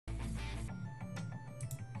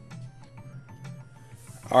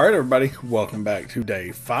All right, everybody, welcome back to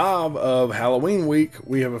day 5 of Halloween week.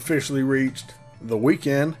 We have officially reached the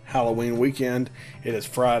weekend, Halloween weekend. It is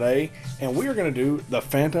Friday, and we are going to do the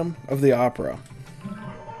Phantom of the Opera.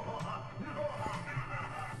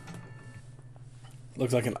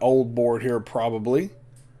 Looks like an old board here, probably.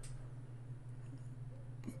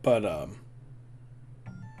 But,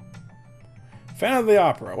 Phantom of the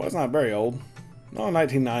Opera. Well, it's not very old. No,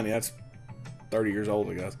 1990. That's 30 years old,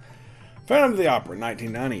 I guess. Phantom of the Opera,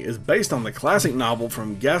 1990, is based on the classic novel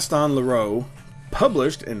from Gaston Leroux,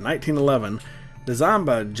 published in 1911, designed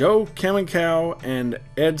by Joe Kamankow and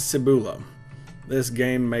Ed Cibula. This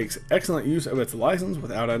game makes excellent use of its license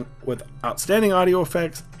with outstanding audio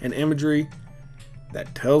effects and imagery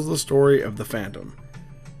that tells the story of the Phantom.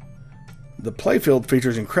 The playfield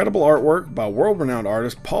features incredible artwork by world-renowned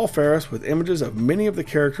artist Paul Ferris with images of many of the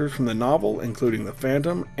characters from the novel, including the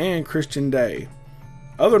Phantom and Christian Day.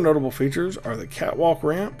 Other notable features are the catwalk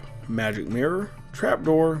ramp, magic mirror,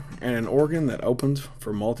 trapdoor, and an organ that opens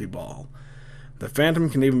for multi-ball. The Phantom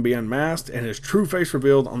can even be unmasked and his true face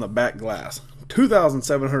revealed on the back glass.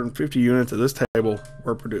 2,750 units of this table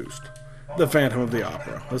were produced. The Phantom of the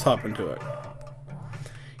Opera. Let's hop into it.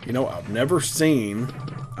 You know, I've never seen...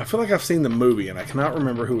 I feel like I've seen the movie and I cannot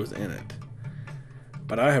remember who was in it.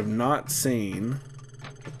 But I have not seen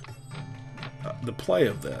the play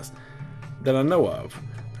of this that I know of.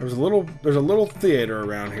 There's a little theater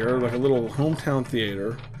around here, like a little hometown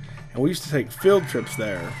theater, and we used to take field trips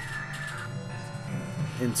there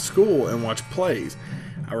in school and watch plays.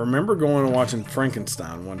 I remember going and watching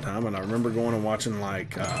Frankenstein one time, and I remember going and watching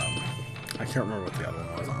like I can't remember what the other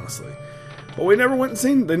one was, honestly. But we never went and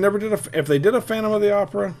seen. They never did if they did a Phantom of the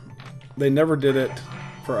Opera, they never did it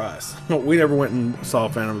for us. We never went and saw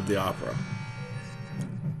Phantom of the Opera.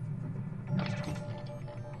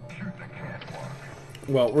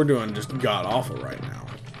 Well, we're doing just god-awful right now.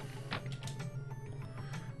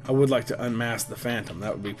 I would like to unmask the Phantom.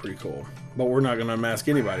 That would be pretty cool. But we're not going to unmask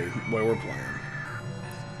anybody the way we're playing.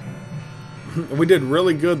 We did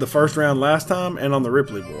really good the first round last time and on the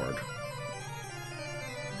Ripley board.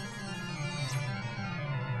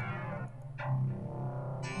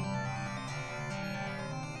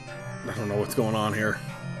 I don't know what's going on here.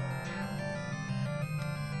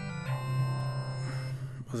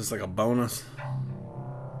 Was this like a bonus?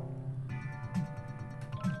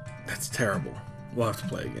 That's terrible. We'll have to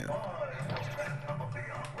play again.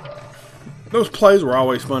 Those plays were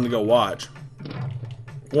always fun to go watch.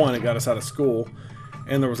 One, it got us out of school,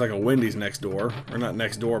 and there was like a Wendy's next door. Or not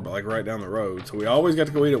next door, but like right down the road. So we always got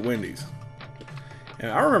to go eat at Wendy's. And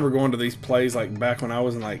I remember going to these plays like back when I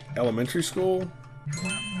was in like elementary school.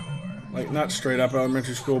 Like not straight up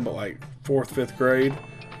elementary school, but like 4th, 5th grade.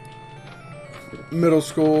 Middle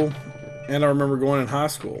school. And I remember going in high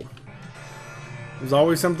school. It was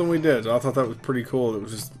always something we did. So I thought that was pretty cool. It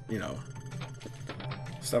was just, you know,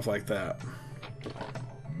 stuff like that.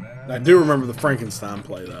 I do remember the Frankenstein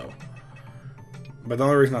play, though. But the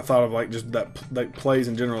only reason I thought of, like, just that like plays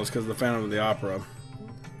in general is because of the Phantom of the Opera.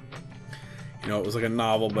 You know, it was like a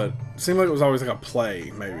novel, but it seemed like it was always like a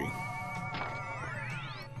play, maybe.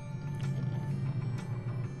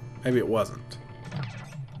 Maybe it wasn't.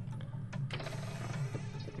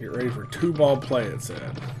 Get ready for 2-ball play, it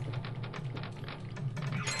said.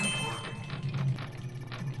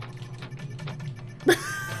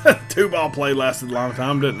 Two-ball play lasted a long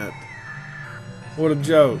time, didn't it? What a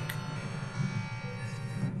joke.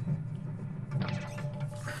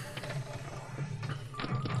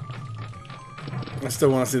 I still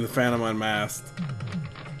want to see the Phantom unmasked.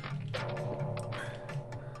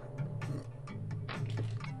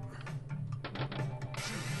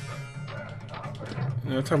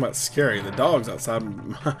 You know, talking about scary. The dogs outside,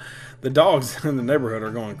 the dogs in the neighborhood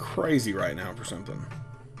are going crazy right now for something.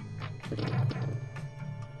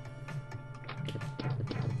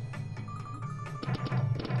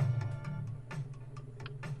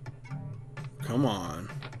 Come on.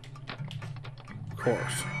 Of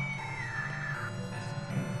course.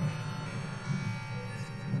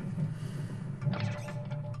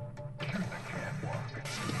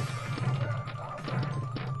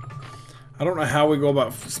 I don't know how we go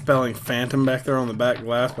about spelling Phantom back there on the back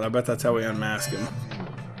glass, but I bet that's how we unmask him.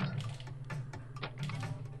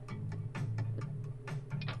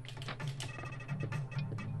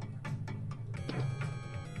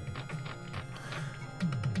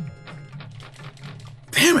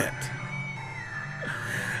 Damn it!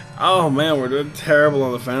 Oh man, we're doing terrible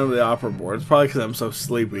on the Phantom of the Opera board. It's probably because I'm so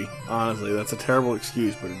sleepy. Honestly, that's a terrible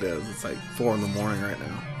excuse, but it is. It's like 4 in the morning right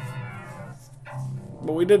now.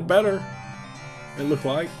 But we did better. It looked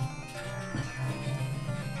like.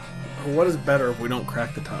 What is better if we don't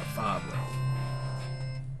crack the top 5, though?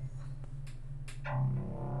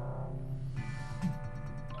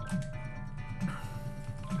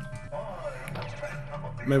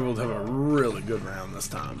 Maybe we'll have a really good round this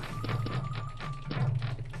time.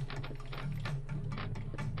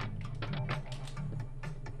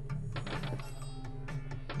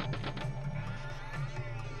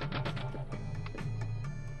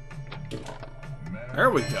 There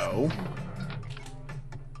we go.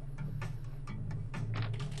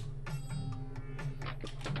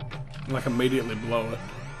 Like immediately blow it.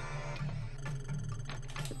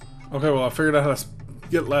 Okay, well I figured out how to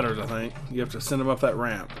get letters, I think. You have to send them up that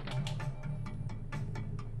ramp.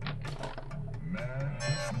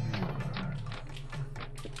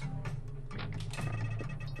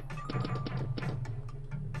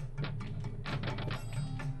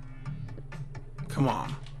 Come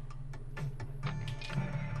on.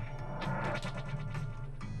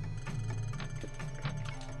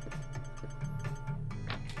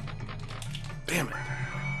 Damn it.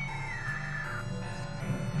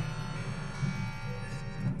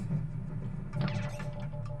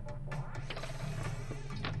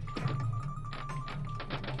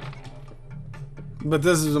 But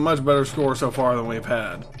this is a much better score so far than we've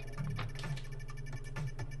had.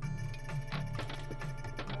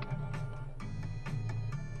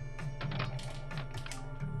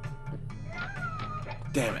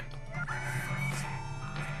 Damn it.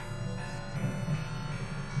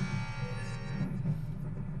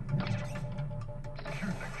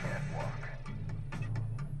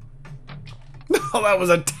 Oh, that was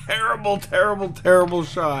a terrible, terrible, terrible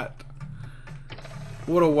shot.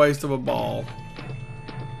 What a waste of a ball.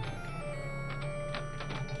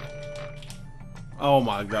 Oh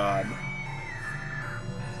my God.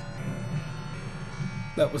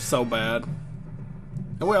 That was so bad.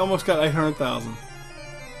 And we almost got 800,000.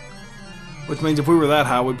 Which means if we were that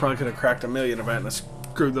high, we probably could have cracked 1 million if I hadn't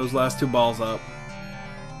screwed those last 2 balls up.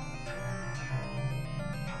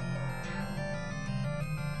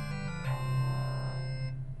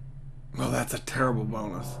 Well, that's a terrible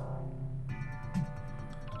bonus.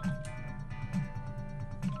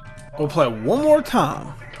 We'll play one more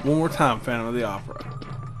time. One more time, Phantom of the Opera.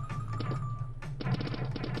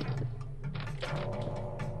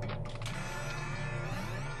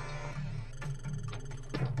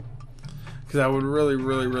 Because I would really,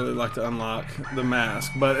 really, really like to unlock the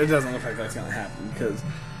mask, but it doesn't look like that's going to happen because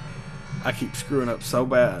I keep screwing up so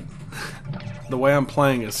bad. The way I'm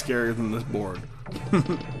playing is scarier than this board.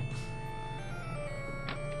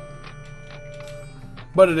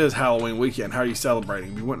 But it is Halloween weekend. How are you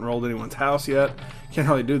celebrating? You went and rolled anyone's house yet? Can't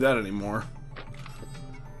hardly do that anymore.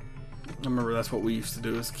 I remember that's what we used to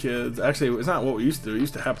do as kids. Actually, it's not what we used to do. It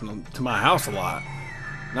used to happen to my house a lot.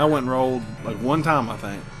 And I went and rolled like one time, I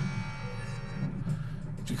think.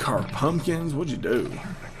 Did you carve pumpkins? What'd you do?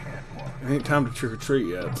 It ain't time to trick or treat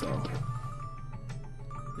yet, so.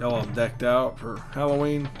 Y'all all decked out for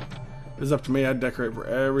Halloween. It's up to me. I decorate for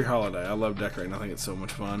every holiday. I love decorating. I think it's so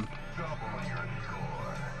much fun.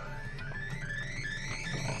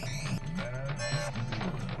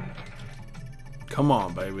 Come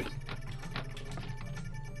on, baby.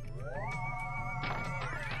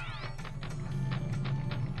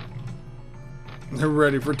 They're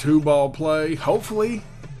ready for 2-ball play. Hopefully.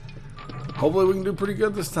 Hopefully we can do pretty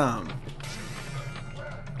good this time.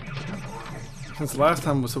 Since last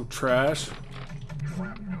time was so trash.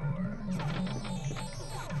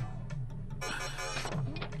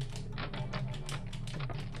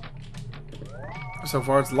 So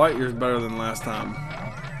far it's light years better than last time.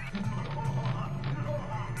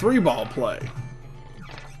 3-ball play.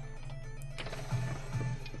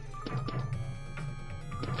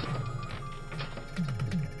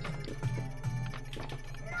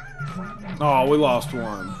 Oh, we lost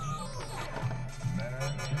one.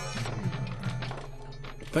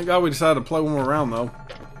 Thank God we decided to play one more round, though.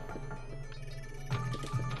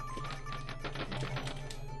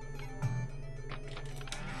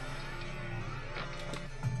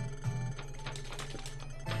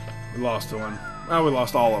 We lost one. Oh, we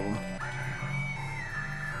lost all of them.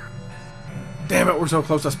 Damn it, we're so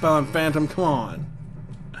close to spelling Phantom. Come on.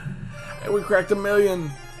 And we cracked 1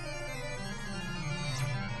 million.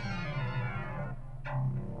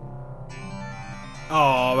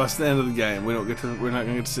 Oh, that's the end of the game. We're not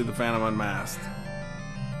gonna get to see the Phantom unmasked.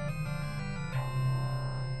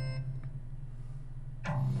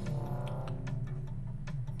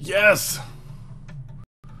 Yes!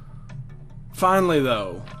 Finally,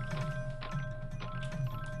 though.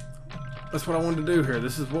 That's what I wanted to do here.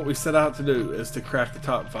 This is what we set out to do, is to crack the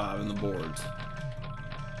top 5 in the boards.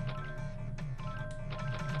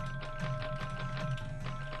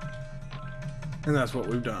 And that's what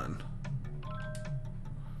we've done.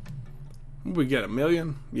 Did we get 1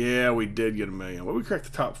 million? Yeah, we did get 1 million. Well, we cracked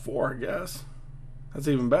the top 4, I guess. That's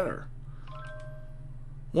even better.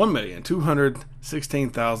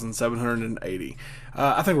 1,216,780.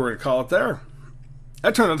 I think we're going to call it there.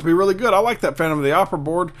 That turned out to be really good. I like that Phantom of the Opera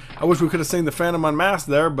board. I wish we could have seen the Phantom Unmasked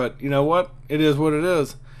there, but you know what? It is what it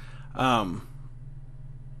is.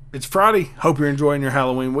 It's Friday. Hope you're enjoying your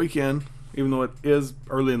Halloween weekend, even though it is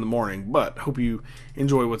early in the morning. But hope you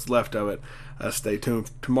enjoy what's left of it. Stay tuned.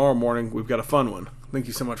 Tomorrow morning, we've got a fun one. Thank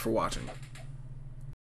you so much for watching.